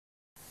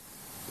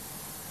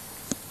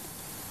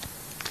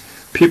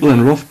People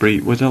in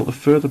Rothbury were dealt a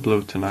further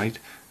blow tonight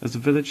as the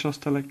village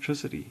lost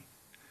electricity.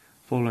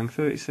 Following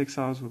 36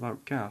 hours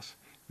without gas,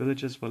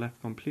 villagers were left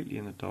completely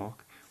in the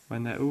dark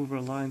when their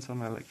over-reliance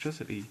on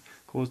electricity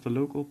caused the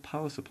local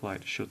power supply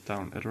to shut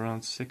down at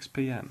around 6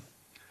 p.m.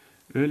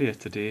 Earlier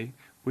today,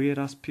 we had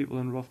asked people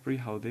in Rothbury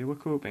how they were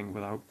coping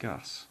without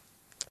gas.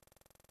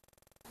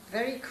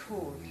 Very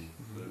cold,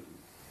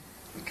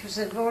 because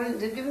they've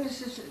given us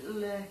this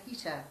little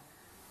heater,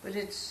 but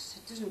it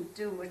doesn't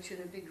do much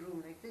in a big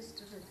room like this,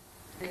 does it?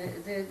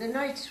 The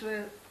nights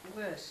were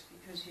worse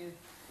because you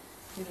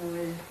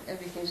know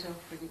everything's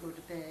off when you go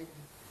to bed.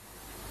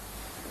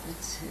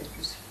 It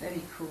was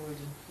very cold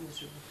and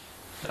miserable.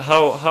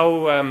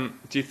 How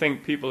do you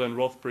think people in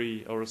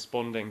Rothbury are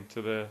responding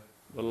to the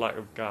lack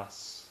of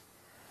gas?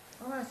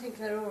 Oh, I think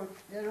they're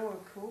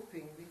all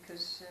coping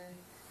because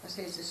I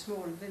say it's a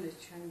small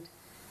village, and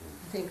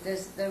I think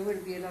there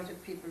will be a lot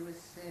of people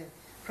with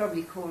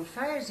probably coal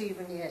fires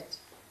even yet,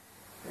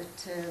 but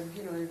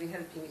they'll be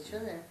helping each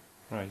other.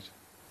 Right.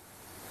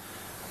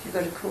 If you've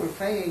got a coal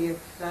fire, you're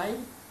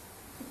fine.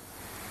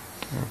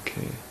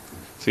 Okay.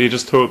 So you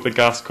just hope the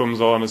gas comes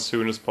on as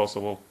soon as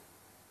possible?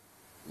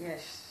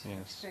 Yes.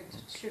 Yes.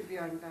 It should be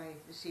on by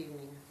this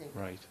evening, I think.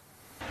 Right.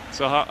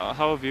 So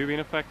how have you been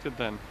affected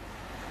then?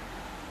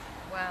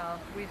 Well,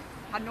 we've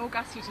had no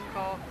gas heating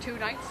for 2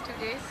 nights,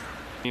 2 days.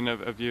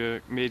 Have you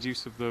made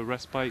use of the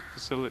respite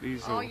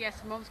facilities? Oh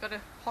yes, Mum's got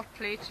a hot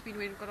plate.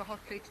 We've got a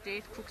hot plate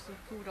today to cook some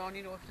food on,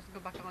 if it doesn't go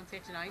back on,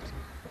 say, tonight.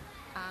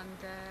 And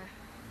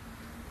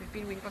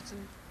we've got some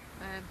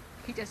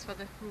heaters for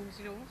the rooms,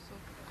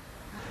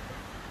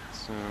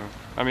 So,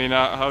 I mean,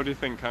 how do you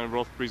think kind of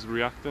Rothbury's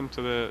reacting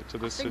to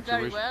this situation?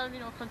 I think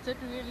very well,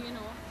 considering really,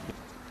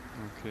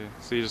 Okay,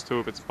 so you just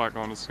hope it's back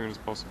on as soon as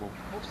possible?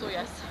 Hope so,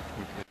 yes.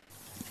 Okay.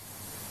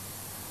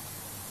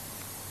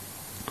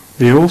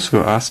 They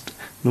also asked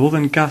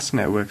Northern Gas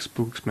Network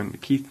spokesman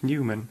Keith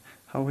Newman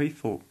how he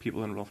thought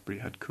people in Rothbury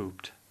had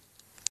coped.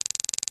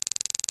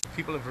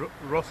 People of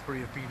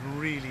Rothbury have been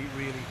really,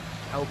 really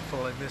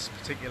helpful in this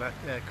particular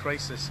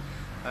crisis.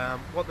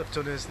 What they've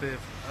done is they've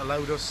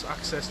allowed us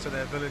access to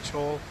their village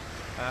hall.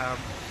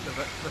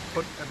 They've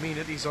put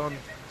amenities on,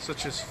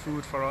 such as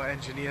food for our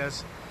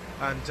engineers,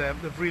 and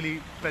they've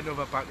really bent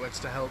over backwards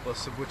to help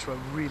us, of which we're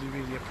really,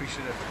 really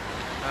appreciative.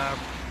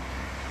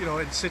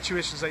 In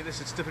situations like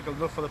this, it's difficult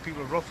enough for the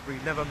people of Rothbury,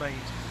 never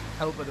mind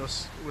helping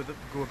us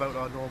go about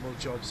our normal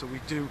jobs. So we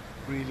do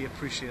really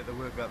appreciate the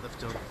work that they've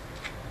done.